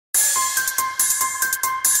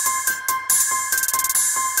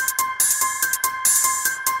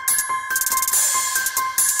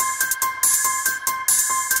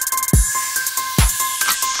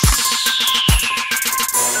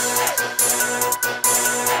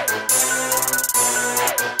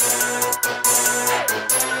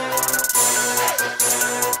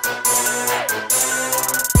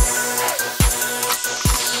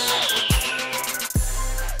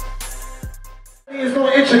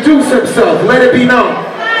introduce himself. Let it be known.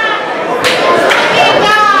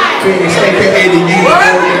 Phoenix, aka the Youth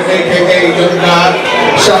Warrior, aka Young God.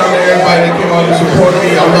 Shout out to everybody that came out to support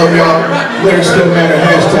me. I love y'all. Lyrics still matter.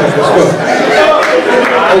 Hashtag. Let's go.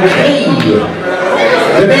 Okay.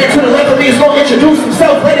 The man to the left of me is going to introduce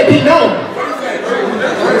himself. Let it be known.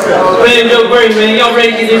 Banjo, great, man. Y'all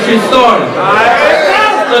ready to get this shit started?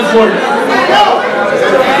 Alright. Let's work.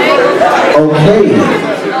 Okay.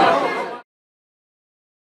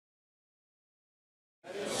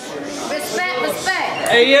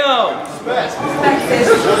 Hey yo,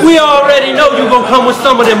 we already know you gonna come with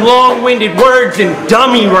some of them long-winded words and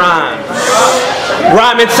dummy rhymes.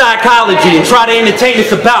 Rhyming psychology and try to entertain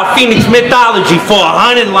us about Phoenix mythology for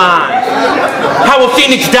 100 lines. How a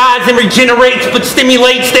phoenix dies and regenerates but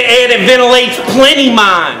stimulates the air that ventilates plenty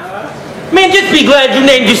minds. Man, just be glad you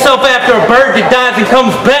named yourself after a bird that dies and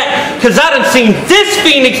comes back, cause I done seen this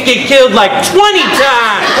phoenix get killed like 20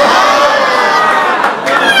 times.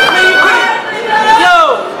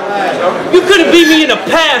 You couldn't beat me in a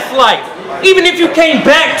past life. Even if you came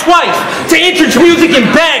back twice to entrance music and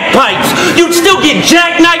bagpipes, you'd still get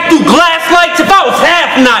jackknifed through glass lights if I was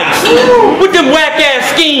half nice. With them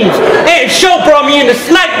whack-ass schemes. And Show brought me in to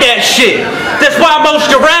snipe that shit. That's why most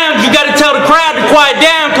around you gotta tell the crowd to quiet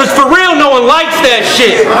down, cause for real no one likes that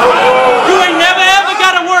shit. You ain't never ever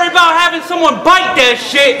gotta worry about having someone bite that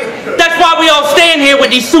shit. That's why we all stand here with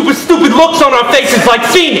these super stupid looks on our faces like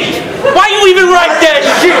Phoenix. Why you even write that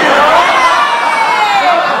shit?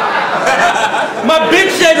 My bitch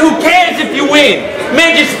said, who cares if you win?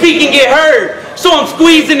 Man, just speak and get heard. So I'm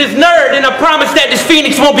squeezing this nerd, and I promise that this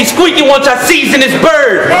phoenix won't be squeaking once I season this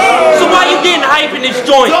bird. So why you getting hype in this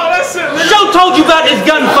joint? Show told you about this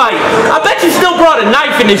gunfight. I bet you still brought a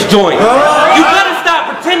knife in this joint. You better stop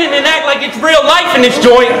pretending and act like it's real life in this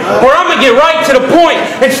joint, or I'm gonna get right to the point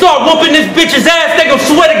and start whooping this bitch's ass. They gon'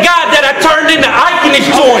 swear to God that I turned into Ike in this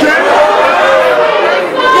joint.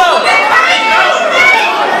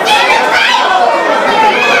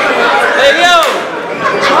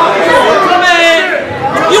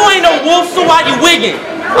 So why you wigging?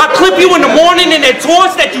 I clip you in the morning in that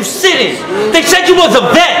Taurus that you sit in. They said you was a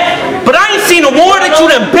vet, but I ain't seen a war that you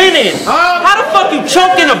done been in. How the fuck you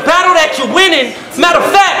choked in a battle that you winning? Matter of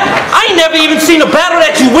fact, I ain't never even seen a battle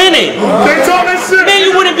that you winning. Man,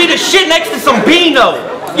 you wouldn't be the shit next to some Beano.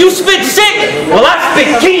 You spit sick? Well, I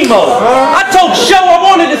spit chemo. I told Show I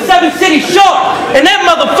wanted a 7-city shark, and that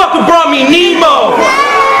motherfucker brought me Nemo.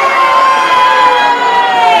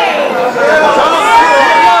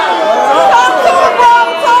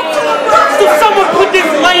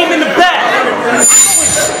 In the back.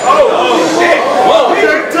 Oh shit. Whoa.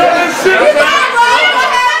 Hey,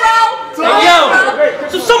 yo,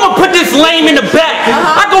 so someone put this lame in the back.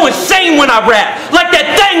 I go insane when I rap. Like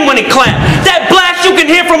that thing when it clap. That blast you can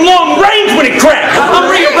hear from long range when it crack. I'm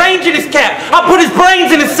rearranging his cap. I put his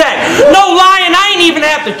brains in his sack. No lying, I ain't even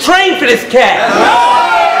have to train for this cat.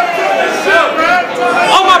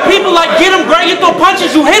 All my people like, get him Gray, you throw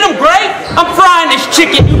punches, you hit him Gray. I'm frying this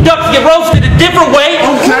chicken, you ducks get roasted a different way.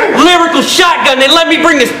 Okay. Lyrical shotgun, they let me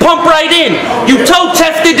bring this pump right in. You toe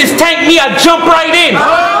tested this tank, me, I jump right in.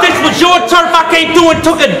 This was your turf, I came through and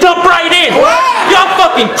took a dump right in. Y'all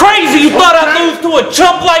fucking crazy, you thought I'd lose to a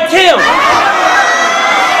chump like him.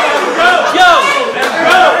 Yo.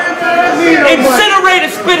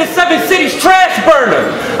 Incinerator spit a 7 cities trash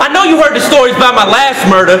burner. I know you heard the stories about my last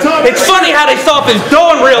murder. It's funny how they saw his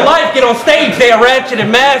door in real life get on stage, they a ratchet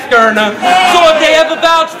and mask earner. So if they ever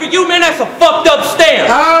vouch for you, man, that's a fucked up stamp.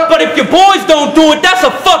 But if your boys don't do it, that's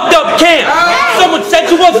a fucked up camp. Someone said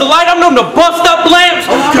you was the light, I'm known to bust up lamps.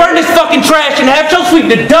 Burn this fucking trash and have Joe sweep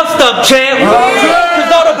the dust up, champ. Cause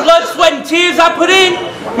all the blood, sweat, and tears I put in,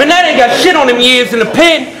 man, that ain't got shit on them years in the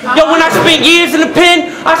pen. Yo, when I spent years in the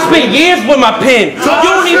pen, I spent years with my pen. You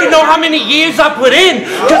don't even know how many years I put in,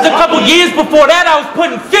 cause a couple years before that I was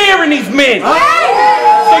putting fear in these men.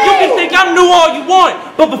 So you can think I'm new all you want,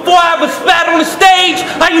 but before I ever spat on the stage,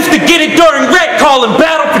 I used to get it during rec call and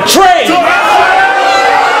battle for trade.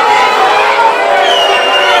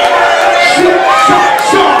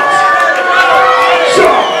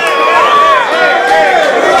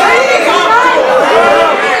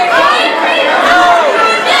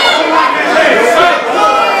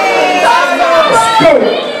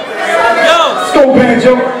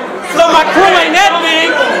 Banjo. So my crew ain't that big,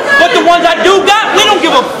 but the ones I do got, we don't give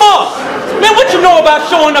a fuck. Man, what you know about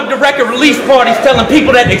showing up to record release parties telling people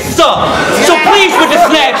that they suck? So please with the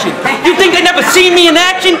snatching. You think they never seen me in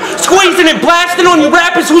action? Squeezing and blasting on you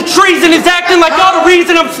rappers whose treason is acting like all the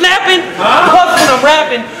reason I'm snapping? Plus when I'm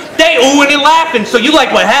rapping, they oohing and laughing. So you like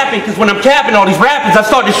what happened, because when I'm capping all these rappers, I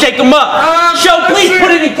start to shake them up. Show, please put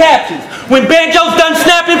it in captions. When Banjo's done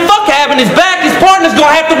snapping, fuck having his back, his partner's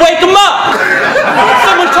gonna have to wake him up.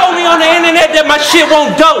 Someone told me on the internet that my shit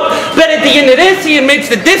won't dope. But at the end of this, he admits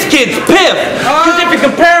that this kid's piff. Cause if you're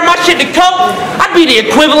comparing my shit to coke, I'd be the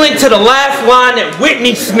equivalent to the last line that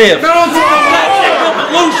Whitney sniffed.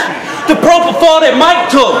 The propofol that Mike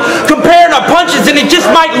took, comparing our punches, and it just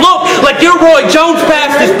might look like you're Roy Jones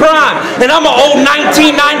past his prime, and I'm an old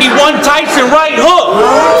 1991 Tyson right hook.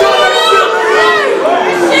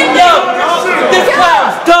 Yo, this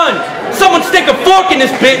clown's done. Someone stick a fork in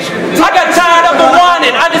this bitch. I got tired of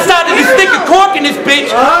whining. I decided to stick a cork in this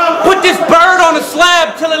bitch. Put this bird on a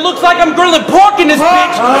slab till it looks like I'm grilling pork in this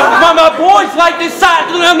bitch. While my boys like this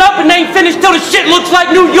side up and they ain't finished till the shit looks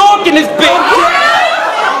like New York in this bitch.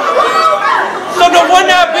 So no wonder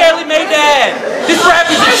I barely made the ad. This rap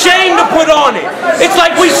is a shame to put on it. It's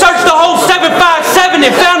like we searched the whole 757 and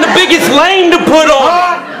found the biggest lane to put on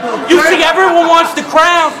it. You see, everyone wants the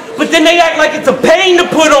crown, but then they act like it's a pain to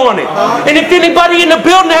put on it. And if anybody in the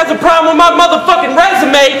building has a problem with my motherfucking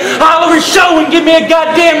resume, holler a show and give me a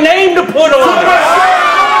goddamn name to put on it.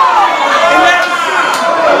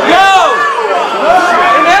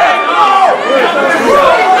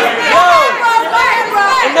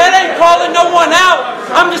 And that, calling no one out.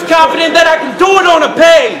 I'm just confident that I can do it on a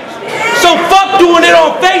page. So fuck doing it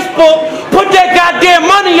on Facebook. Put that goddamn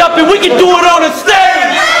money up and we can do it on a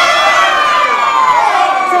stage.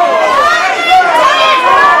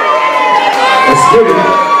 Let's get it.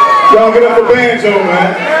 Y'all get up the Banjo,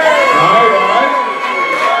 man. Alright.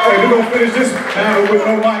 Hey, we're gonna finish this battle with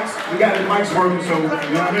no mics. We got the mics working, so you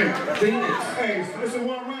know what I mean? Hey, so listen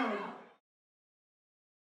one round.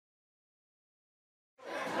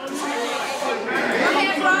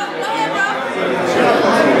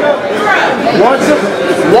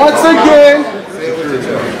 Once again,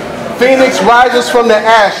 Phoenix rises from the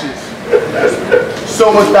ashes.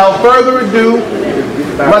 So without further ado,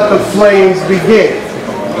 let the flames begin.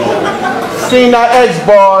 Seeing our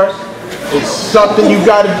X-bars is something you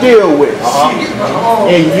gotta deal with.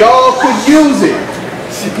 And y'all could use it.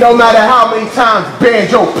 No matter how many times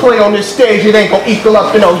Banjo play on this stage, it ain't gonna equal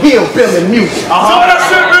up to no hillbilly music.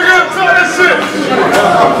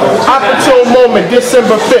 Opportune moment,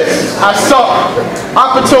 December 5th.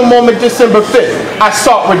 I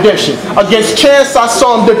sought redemption. Against chance, I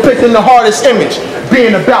saw him depicting the hardest image,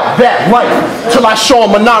 being about that life, till I show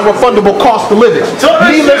him a non-refundable cost of living.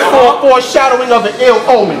 Needless for a foreshadowing of an ill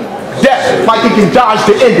omen. Death, like he can dodge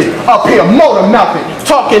the ending. Up here, motor mouthing,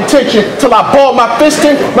 talking tension till I ball my fist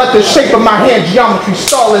in. Let the shape of my hand geometry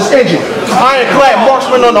stall his engine. Ironclad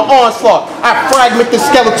marksman on the onslaught. I fragment the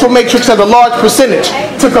skeletal matrix at a large percentage.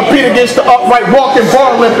 To compete against the upright walking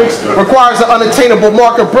bar Olympics requires an unattainable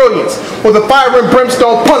mark of brilliance. With a fire and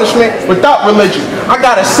brimstone punishment without religion. I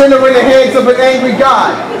got a sinner in the hands of an angry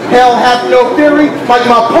God. Hell hath no theory, like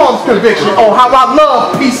my palm's conviction. Oh, how I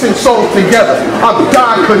love peace and soul together. I'm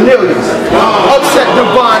Don Cornelius. Upset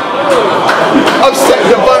divine.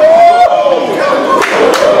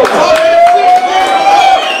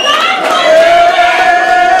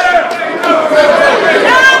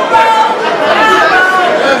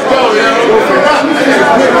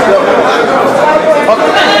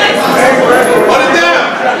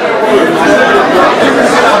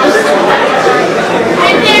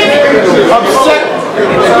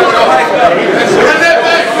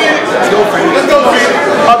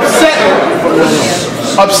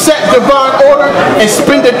 Upset divine order and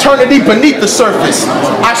spend eternity beneath the surface.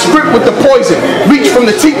 I script with the poison, reach from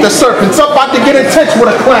the teeth of serpents. Up about to get in touch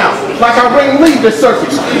with a clown, like I ring lead the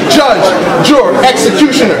circus. Judge, juror,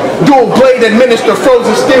 executioner, dual blade administer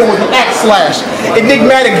frozen steel with an axe slash.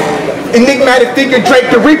 Enigmatic figure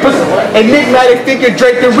draped in Reaper's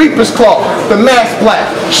cloth. The mask black,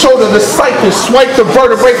 shoulder the cyclist, swipe the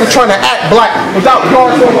vertebrae for trying to act black. Without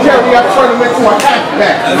guards on carry, I turn him into a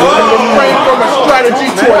halfback. And refrain from a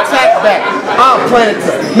strategy to attack back. I'm planning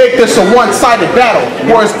to make this a one-sided battle,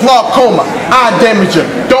 whereas glaucoma, eye damager.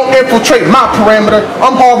 Don't infiltrate my parameter.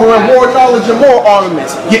 I'm harboring more knowledge and more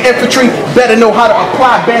armaments. Your infantry better know how to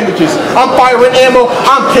apply bandages. I'm firing ammo,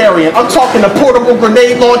 I'm carrying. I'm talking a portable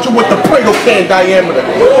grenade launcher with the Pringle can diameter.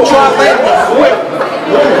 Try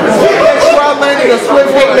landing a swift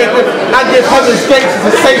haymaker. I give Heaven's Gates as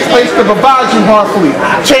a safe place to provide you harmfully.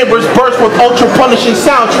 Chambers burst with ultra-punishing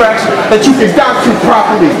soundtracks that you can dance to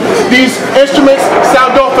properly. These instruments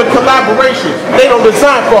sound off in collaboration. They don't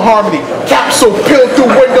design for harmony. Capsule peeled through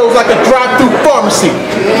windows like a drive-through pharmacy.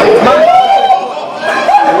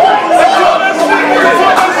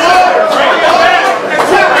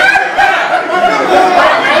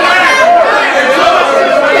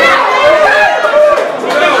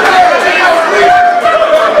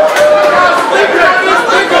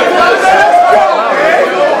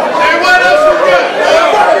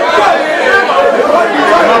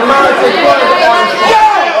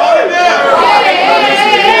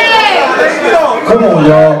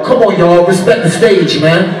 y'all. Respect the stage,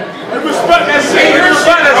 man. Respect that shit.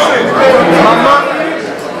 Respect that shit.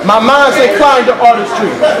 My mind's inclined to artistry.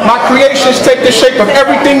 My creations take the shape of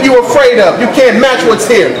everything you're afraid of. You can't match what's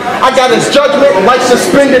here. I got its judgment like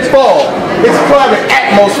suspended fall. It's private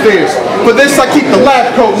atmospheres. For this I keep the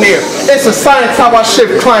lab coat near. It's a science how I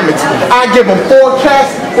shift climates. I give them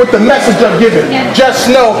forecasts with the message I'm giving. Just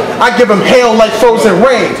know I give them hail like frozen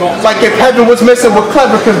rain. Like if heaven was missing with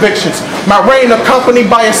clever convictions. My reign accompanied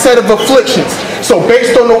by a set of afflictions. So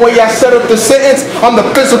based on the way I set up the sentence, I'm the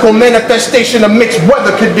physical manifestation of mixed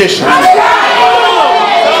weather conditions.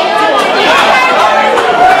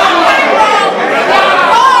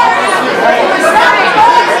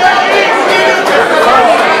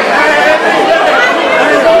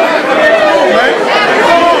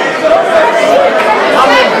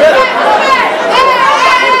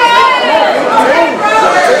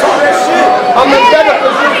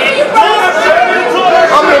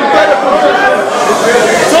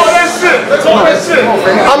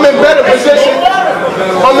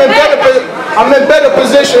 I'm in better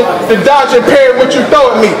position to dodge and parry what you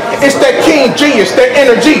throw at me. It's that keen genius, that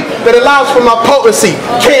energy that allows for my potency.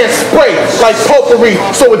 Can't spray like potpourri,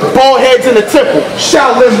 so it's bald heads in the temple.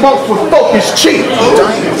 Shaolin monks with focused chi.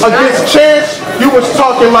 Against chance, you was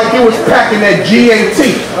talking like you was packing that GAT.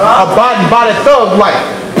 Abiding by the thug life.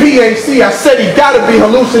 PAC, I said he gotta be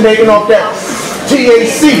hallucinating off that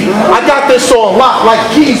TAC. I got this on lock like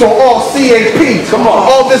keys on all CAPs.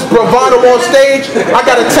 All this bravado on stage, I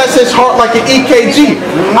gotta test his heart like an EKG.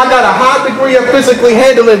 I got a high degree of physically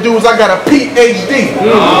handling dudes. I got a PhD.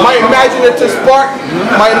 My imaginative spark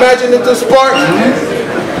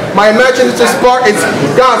is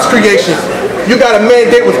God's creation. You got a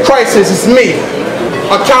mandate with crisis, it's me.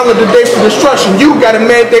 A calendar day for destruction. You got a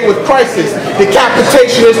mandate with crisis.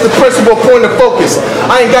 Decapitation is the principal point of focus.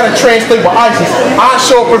 I ain't got to translate with ISIS. I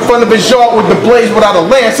show up in front of his yard with the blaze without a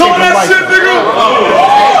landscape.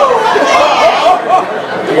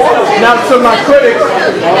 Now to my critics.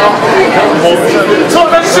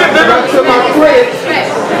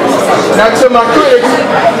 Now to my critics,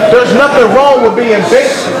 there's nothing wrong with being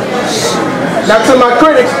basic. Now to my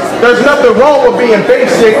critics, there's nothing wrong with being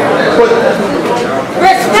basic, but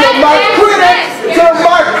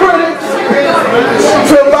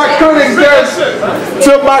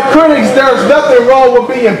to my critics, there's nothing wrong with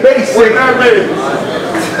being basic.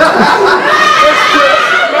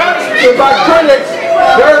 To my critics,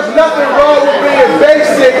 there's nothing wrong with being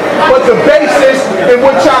basic, but the basis in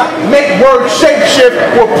which I make words shapeshift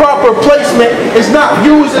with proper placement is not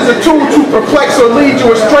used as a tool to perplex or lead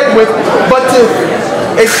you astray with, but to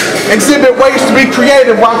exhibit ways to be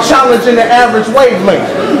creative while challenging the average wavelength.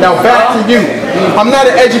 Now back to you. I'm not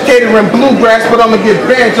an educator in bluegrass, but I'm going to give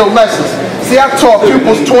banjo lessons. See, I taught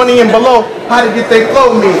pupils 20 and below how to get their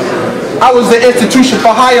flow meaning. I was the institution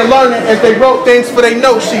for higher learning as they wrote things for their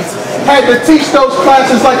note sheets. Had to teach those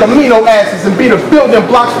classes like amino acids and be the building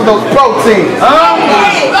blocks for those proteins.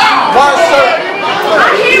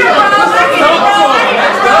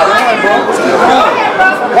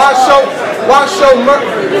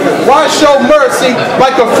 Why show mercy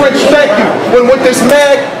like a French thank you when with this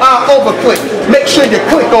mag I overclick? Make sure you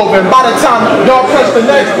click over, and by the time y'all press the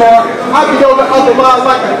next bar, I'll be on the other line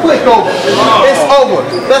like a click over. It's over.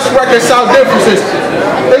 Let's reconcile differences.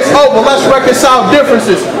 It's over. Let's reconcile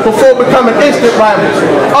differences before becoming instant rivals.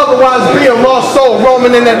 Otherwise, be a lost soul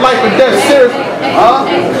roaming in that life and death spirit.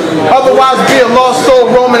 Otherwise, be a lost soul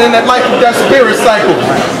roaming in that life and death spirit cycle.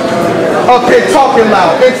 Up here talking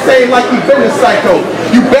loud, insane like you been a psycho.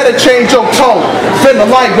 You better change your tone,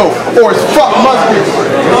 Finaligo, or it's fuck muskets.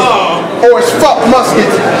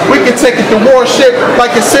 We can take it to warship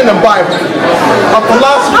like it's in the Bible. A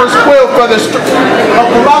philosopher's quill for the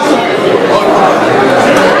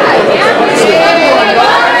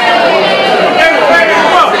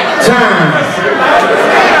Time.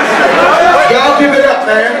 Y'all give it up,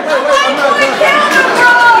 man.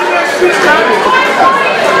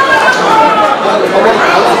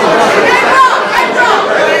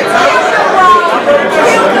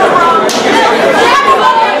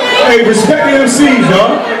 Hey, respect the MCs,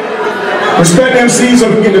 y'all. Respect the MCs so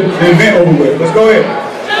we can get the event over with. Let's go ahead.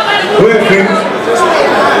 Go ahead, King.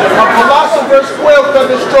 A philosopher's quill for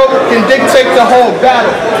the stroke can dictate the whole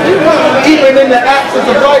battle. Even in the absence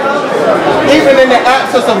of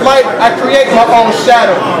light, I create my own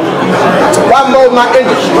shadow. Why mold my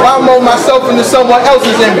industry? Why mold myself into someone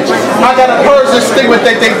else's image? I got a Persian stigma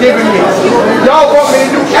that they giving me. Y'all want me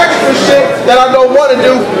to do extra shit that I don't want to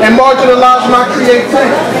do and marginalize my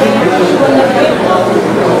creativity.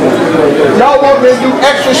 Y'all want me to do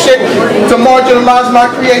extra shit to marginalize my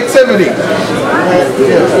creativity.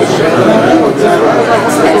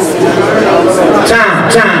 Time.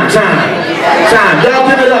 Y'all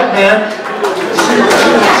give it up, man.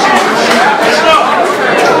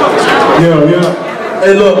 Yo.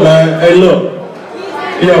 Hey, look, man. Hey, look.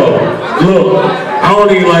 Yo, look. I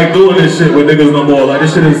don't even like doing this shit with niggas no more. Like,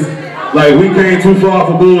 this shit is, like, we came too far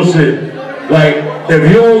for bullshit. Like, if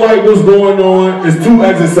you don't like what's going on, it's two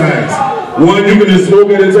exercises. One, you can just smoke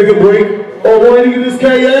it and take a break, or one, you can just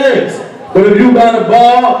carry your ass. But if you got a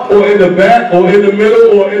bar, or in the back, or in the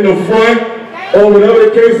middle, or in the front, or whatever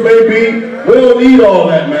the case may be, we don't need all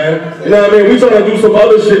that, man. You know what I mean? We trying to do some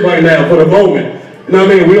other shit right now for the moment. You know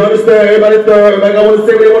what I mean? We understand everybody third, everybody want to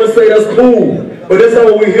say what they want to say, that's cool. But that's not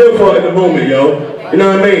what we're here for at the moment, yo. You know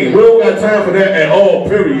what I mean? We don't got time for that at all,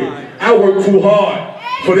 period. I work too hard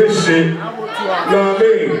for this shit. You know what I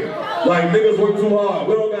mean? Like, niggas work too hard.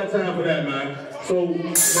 We don't got time for that, man. So,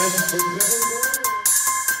 that's